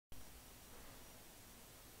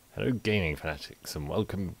Hello gaming fanatics and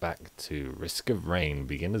welcome back to Risk of Rain,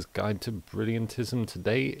 Beginner's Guide to Brilliantism.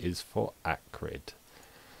 Today is for Acrid.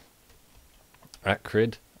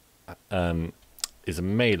 Acrid is a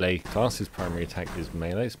melee class. His primary attack is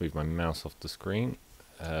melee. Let's move my mouse off the screen.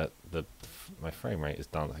 My frame rate is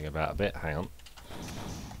dancing about a bit. Hang on.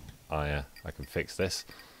 I can fix this.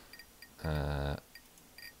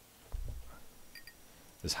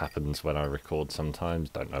 This happens when I record sometimes.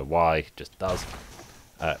 Don't know why. It just does.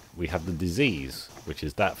 We have the disease, which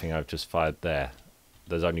is that thing I've just fired there.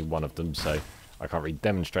 There's only one of them, so I can't really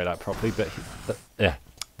demonstrate that properly, but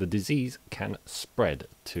the disease can spread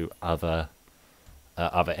to other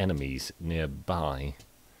enemies nearby,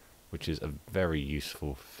 which is a very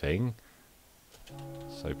useful thing.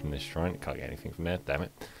 Let's open this shrine. Can't get anything from there, damn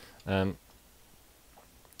it.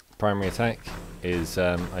 Primary attack is,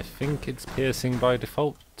 I think it's piercing by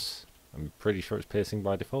default. I'm pretty sure it's piercing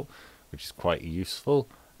by default, which is quite useful.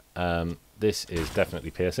 This is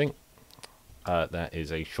definitely piercing. That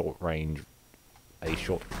is a short range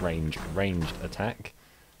ranged attack.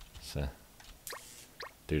 So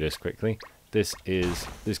do this quickly. This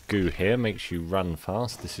goo here makes you run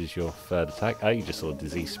fast. This is your third attack. You just saw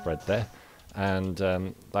disease spread there, and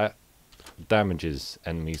that damages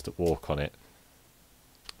enemies that walk on it.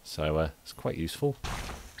 So it's quite useful.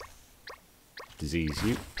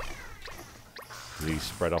 Disease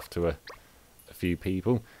spread off to a few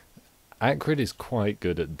people. Acrid is quite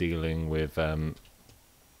good at dealing with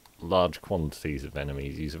large quantities of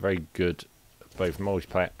enemies. He's a very good both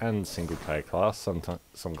multiplayer and single player class.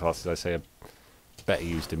 Some classes I say are better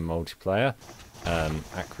used in multiplayer.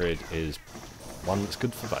 Acrid is one that's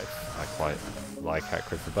good for both. I quite like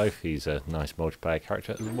Acrid for both. He's a nice multiplayer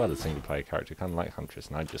character as well as single player character, kind of like Huntress,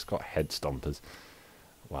 and I just got head stompers.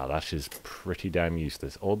 Wow, that is pretty damn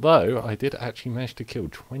useless. Although, I did actually manage to kill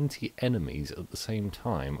 20 enemies at the same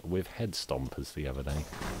time with head stompers the other day.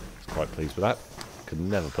 I was quite pleased with that. Could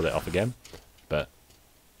never pull it off again, but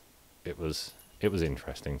it was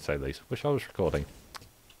interesting, to say the least. Wish I was recording.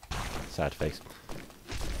 Sad face.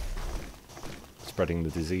 Spreading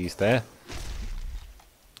the disease there.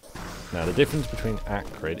 Now, the difference between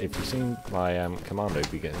Acrid, if you've seen my Commando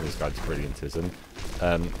Beginner's Guide to Brilliantism,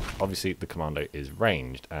 obviously the Commando is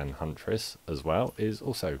ranged, and Huntress as well is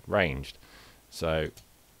also ranged. So,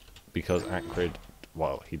 because Acrid,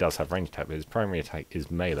 well, he does have ranged attack, but his primary attack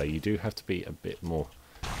is melee, you do have to be a bit more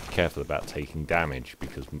careful about taking damage,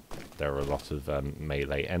 because there are a lot of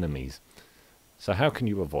melee enemies. So how can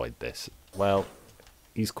you avoid this? Well,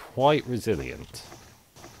 he's quite resilient.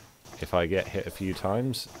 If I get hit a few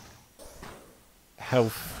times,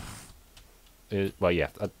 health is, well, yeah,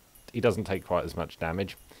 he doesn't take quite as much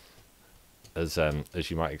damage as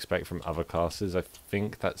you might expect from other classes. I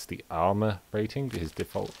think that's the armor rating. His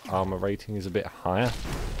default armor rating is a bit higher,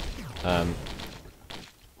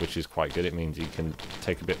 which is quite good. It means he can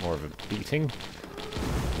take a bit more of a beating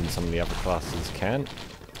than some of the other classes can.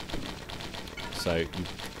 So you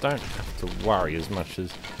don't have to worry as much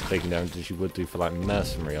as taking damage as you would do for like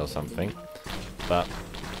mercenary or something. But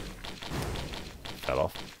fell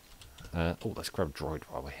off. Oh, let's grab Droid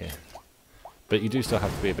while we're here. But you do still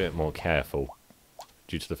have to be a bit more careful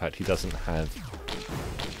due to the fact he doesn't have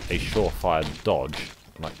a surefire dodge.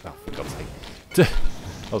 Like, oh, for God's sake.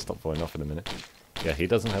 I'll stop falling off in a minute. Yeah, he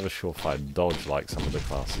doesn't have a surefire dodge like some of the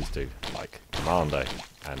classes do, like Commando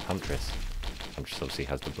and Huntress. Huntress obviously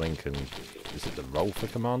has the blink, and is it the roll for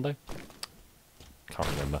Commando? Can't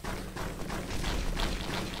remember.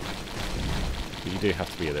 But you do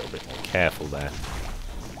have to be a little bit more careful there.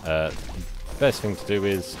 Best thing to do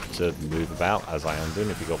is to move about, as I am doing.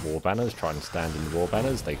 If you've got war banners, try and stand in the war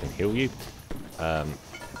banners, they can heal you.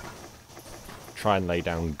 Try and lay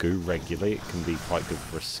down goo regularly, it can be quite good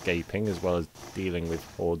for escaping as well as dealing with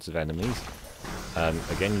hordes of enemies.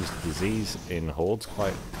 Again, use the disease in hordes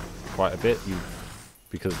quite a bit,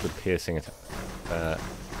 because the piercing attack,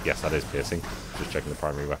 yes, that is piercing, just checking the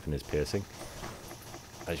primary weapon is piercing.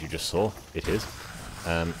 As you just saw, it is.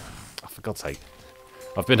 Oh, for God's sake.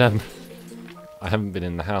 I haven't been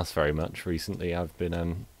in the house very much recently. I've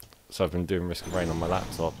been doing Risk of Rain on my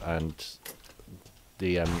laptop, and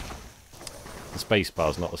the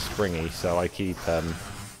spacebar's not as springy, so I keep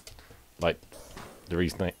like, the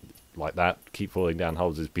reason I like that keep falling down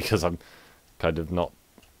holes is because I'm kind of not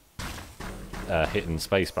hitting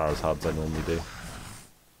spacebar as hard as I normally do,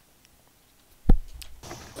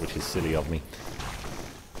 which is silly of me.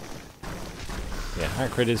 Yeah,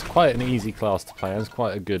 Acrid is quite an easy class to play. It's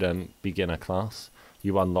quite a good beginner class.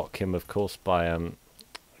 You unlock him, of course, by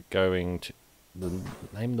going to the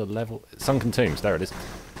name of the level, Sunken Tombs. There it is.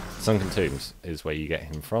 Sunken Tombs is where you get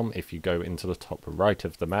him from. If you go into the top right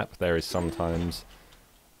of the map, there is sometimes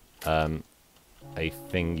a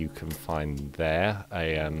thing you can find there,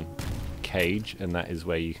 a cage, and that is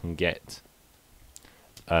where you can get...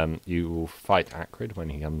 you will fight Acrid when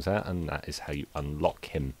he comes out, and that is how you unlock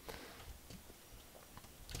him.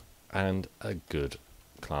 And a good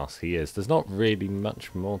class he is. There's not really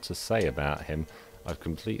much more to say about him. I've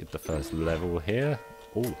completed the first level here.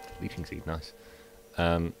 Oh, Leeching Seed, nice.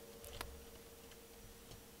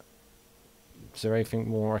 Is there anything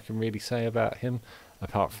more I can really say about him?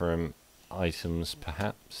 Apart from items,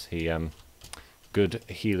 perhaps. Good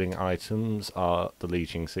healing items are the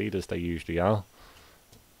Leeching Seed, as they usually are.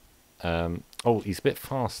 Oh, he's a bit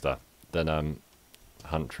faster than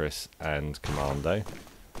Huntress and Commando.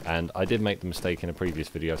 And I did make the mistake in a previous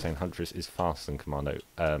video saying Huntress is faster than Commando.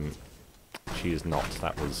 She is not.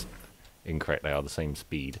 That was incorrect. They are the same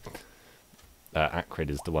speed. Acrid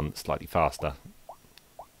is the one that's slightly faster.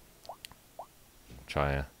 Which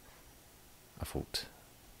I thought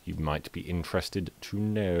you might be interested to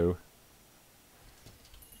know.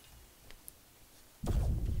 I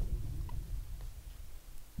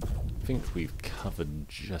think we've covered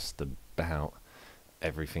just about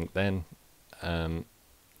everything then.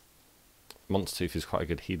 Monster Tooth is quite a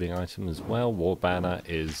good healing item as well. War Banner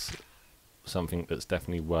is something that's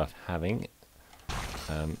definitely worth having,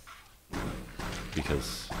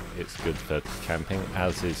 because it's good for camping,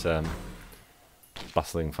 as is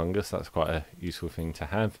Bustling Fungus. That's quite a useful thing to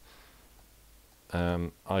have.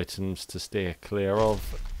 Items to steer clear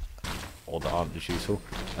of, or that aren't as useful.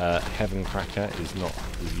 Heaven Cracker is not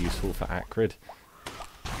as useful for Acrid.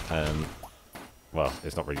 Well,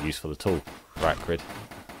 it's not really useful at all for Acrid.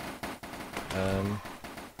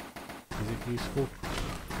 Is it useful?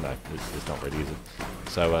 No, it's not really, is it?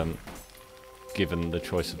 So, given the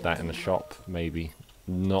choice of that in the shop, maybe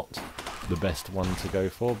not the best one to go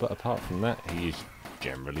for, but apart from that, he is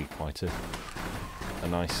generally quite a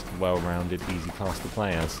nice, well-rounded, easy class to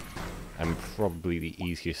play as, and probably the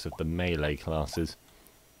easiest of the melee classes.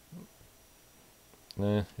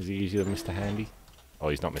 Is he easier than Mr. Handy? Oh,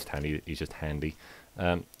 he's not Mr. Handy, he's just Handy.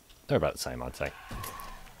 They're about the same, I'd say.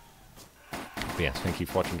 But yes, thank you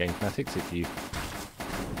for watching Game Fanatics. If you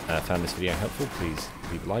found this video helpful, please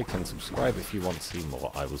leave a like and subscribe if you want to see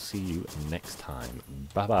more. I will see you next time.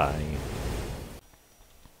 Bye-bye.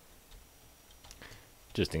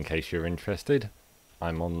 Just in case you're interested,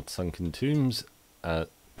 I'm on Sunken Tombs.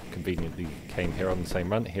 Conveniently came here on the same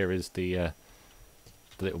run. Here is the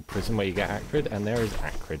little prison where you get Acrid, and there is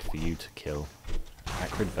Acrid for you to kill.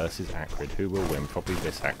 Acrid versus Acrid. Who will win? Probably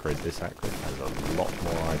this Acrid. This Acrid has a lot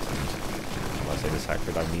more items. When I say this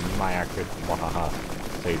Acrid, I mean my Acrid. Wahaha.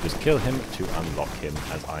 So you just kill him to unlock him,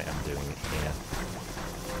 as I am doing here.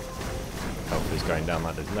 Health is going down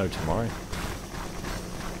like there's no tomorrow.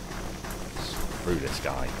 Screw this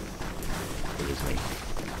guy. Who is me?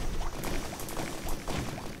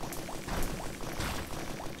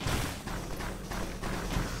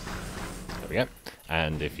 There we go.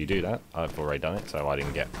 And if you do that, I've already done it, so I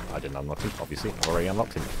didn't unlock him, obviously. I've already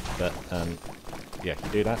unlocked him. But, yeah, if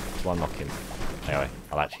you do that, to unlock him. Anyway,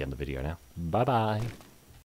 I'll actually end the video now. Bye-bye.